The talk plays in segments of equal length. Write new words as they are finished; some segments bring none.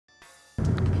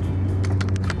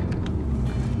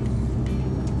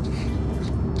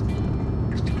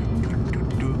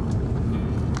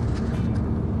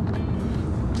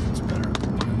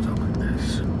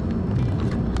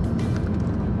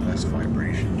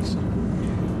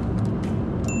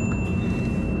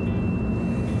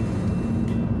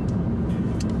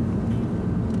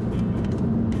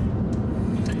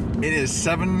is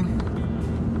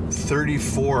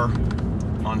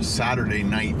 7:34 on Saturday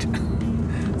night.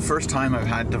 First time I've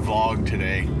had to vlog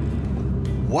today.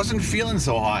 Wasn't feeling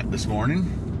so hot this morning.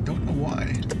 Don't know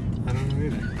why. I don't know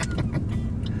either.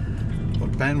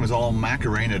 But Ben was all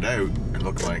macarenaed out, it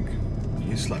looked like.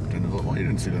 He slept in a little. Well, you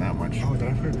didn't sleep that much. Oh, did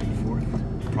I put it in the fourth?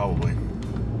 Probably.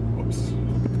 Whoops.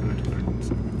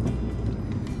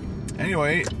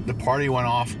 Anyway, the party went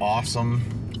off awesome.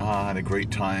 Had a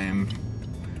great time.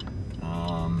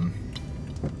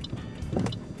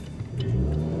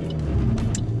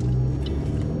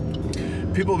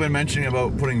 People have been mentioning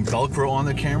about putting Velcro on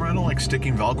the camera. I don't like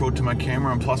sticking Velcro to my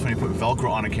camera, and plus when you put Velcro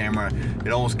on a camera,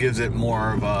 it almost gives it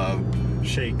more of a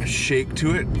shake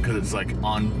to it, because it's like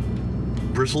on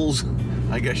bristles,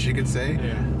 I guess you could say.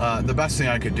 Yeah. The best thing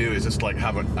I could do is just like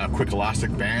have a quick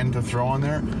elastic band to throw on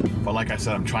there. But like I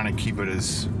said, I'm trying to keep it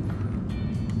as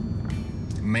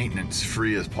maintenance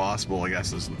free as possible, I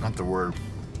guess is not the word.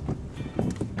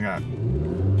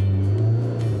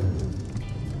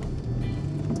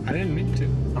 I didn't mean to.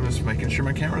 I'm just making sure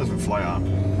my camera doesn't fly off.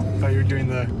 I thought you were doing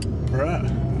the bruh.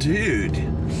 Dude.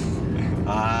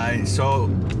 So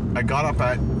I got up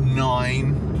at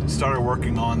 9, started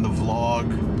working on the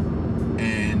vlog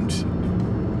and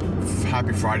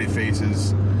Happy Friday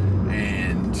faces,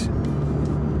 and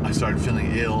I started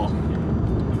feeling ill.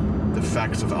 The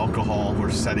effects of alcohol were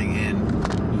setting in,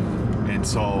 and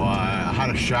so I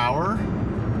had a shower.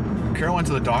 Carol went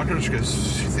to the doctor because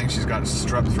she thinks she's got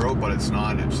strep throat, but it's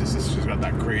not. It's just she's got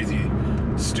that crazy,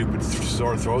 stupid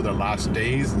sore throat that lasts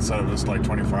days instead of just like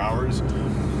 24 hours.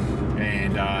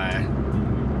 And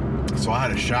so I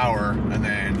had a shower, and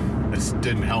then it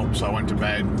didn't help, so I went to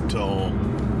bed till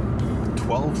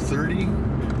 12:30,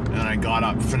 and then I got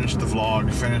up, finished the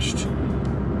vlog, finished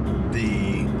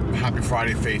the Happy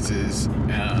Friday faces,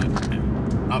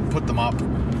 put them up,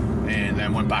 and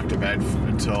then went back to bed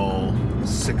until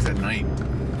 6 at night.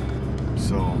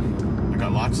 So I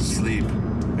got lots of sleep.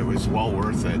 It was well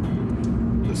worth it,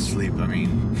 the sleep. I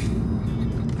mean,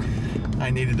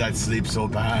 I needed that sleep so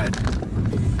bad.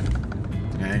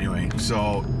 Anyway,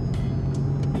 so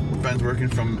Ben's working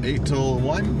from 8 till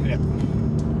 1? Yeah.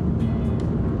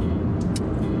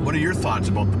 What are your thoughts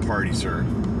about the party, sir?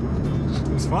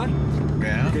 It was fun.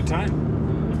 Yeah? Good time.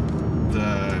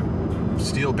 The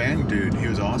steel band dude, he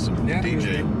was awesome. Yeah,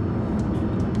 DJ.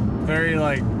 Very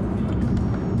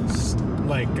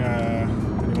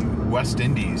West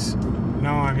Indies.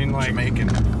 No, I mean like Jamaican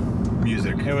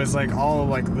music. it was like all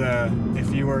like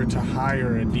if you were to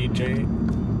hire a DJ,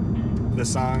 the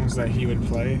songs that he would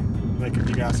play, like if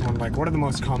you got someone like, what are the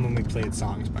most commonly played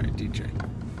songs by a DJ?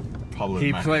 Probably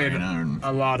He played Macarena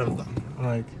a lot of them,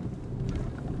 like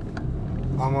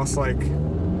almost like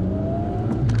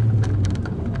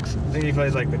I think he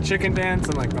played like the Chicken Dance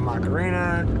and like the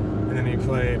Macarena, and then he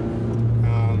played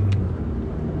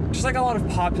just like a lot of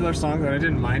popular songs that I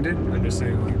didn't mind it. I'm just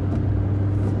saying, like,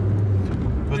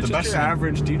 but the just best your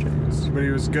average DJ, but he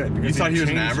was good. You thought he was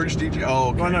an average DJ?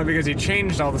 Oh, okay. Well, no, because he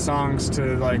changed all the songs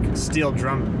to like steel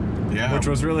drum, Yeah, which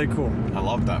was really cool. I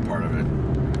love that part of it.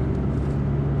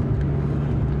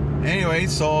 Anyway,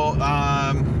 so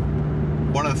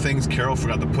one of the things Carol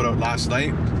forgot to put out last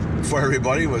night for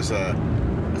everybody was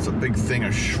it's a big thing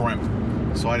of shrimp.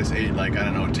 So I just ate like, I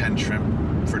don't know, 10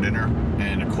 shrimp for dinner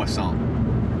and a croissant.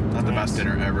 Not the best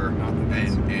dinner ever. Not the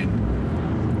best. And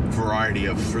variety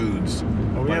of foods.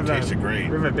 Well, but it tasted great.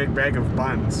 We have a big bag of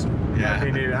buns. Yeah.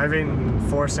 I've eaten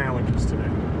 4 sandwiches today.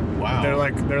 Wow. They're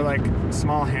like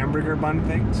small hamburger bun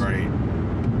things. Right.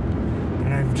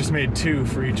 And I've just made 2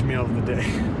 for each meal of the day.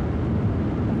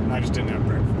 I just didn't have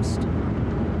breakfast.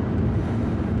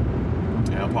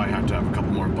 Yeah, I'll probably have to have a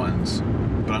couple more buns.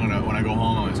 But when I go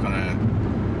home, I'm just gonna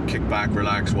kick back,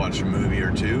 relax, watch a movie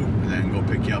or 2, and then go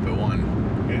pick you up at 1.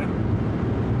 Yeah.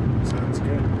 Sounds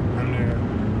good. I'm gonna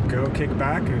go kick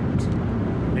back and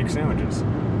make sandwiches.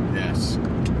 Yes.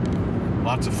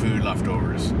 Lots of food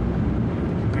leftovers.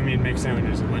 I mean, make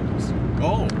sandwiches at Wendy's.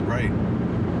 Oh, right.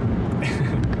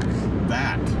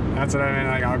 That. That's what I mean.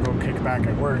 Like, I'll go kick back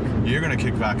at work. You're gonna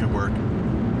kick back at work.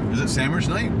 Is it sandwich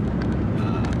night?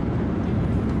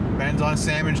 Ben's on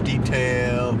sandwich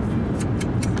detail.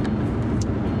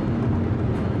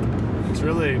 It's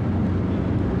really...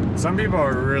 Some people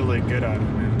are really good at it,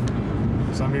 man.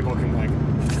 Some people can, like...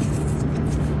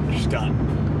 Just done.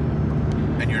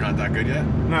 And you're not that good yet?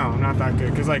 No, I'm not that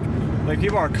good. Because, like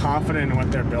people are confident in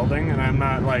what they're building, and I'm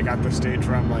not, like, at the stage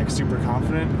where I'm, like, super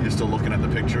confident. You're still looking at the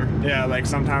picture? Yeah, like,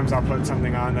 sometimes I'll put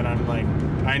something on that I'm, like...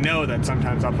 I know that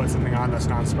sometimes I'll put something on that's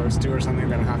not supposed to, or something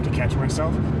that I have to catch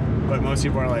myself. But most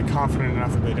people are, like, confident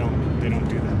enough that they don't do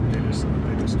that. They just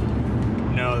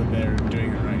know that they're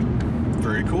doing it right.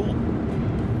 very cool.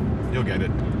 You'll get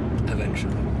it.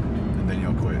 Eventually. And then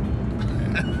you'll quit.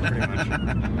 Yeah, pretty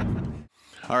much.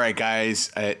 All right,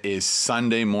 guys, it is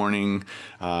Sunday morning.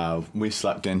 We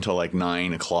slept until like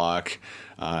 9 o'clock.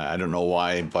 I don't know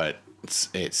why, but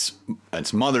it's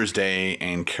Mother's Day,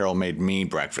 and Carol made me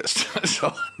breakfast.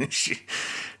 So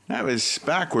that was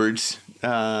backwards,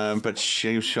 but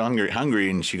she was hungry,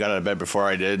 and she got out of bed before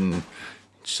I did, and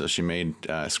so she made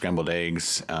scrambled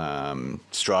eggs,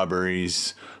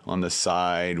 strawberries on the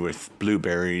side with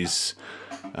blueberries,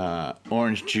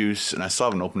 orange juice, and I still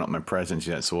haven't opened up my presents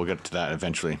yet, so we'll get to that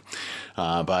eventually.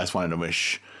 But I just wanted to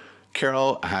wish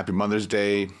Carol a happy Mother's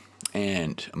Day,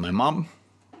 and my mom,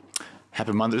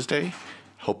 happy Mother's Day.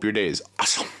 Hope your day is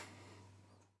awesome.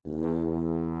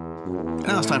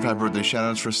 Now it's time for happy birthday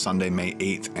shoutouts for Sunday, May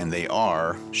 8th, and they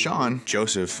are Sean,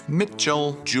 Joseph,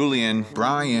 Mitchell, Julian,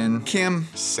 Brian, Kim,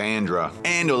 Sandra,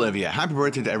 and Olivia. Happy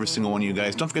birthday to every single one of you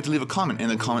guys. Don't forget to leave a comment in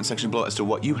the comment section below as to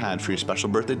what you had for your special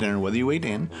birthday dinner, whether you ate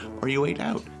in or you ate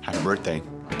out. Happy birthday.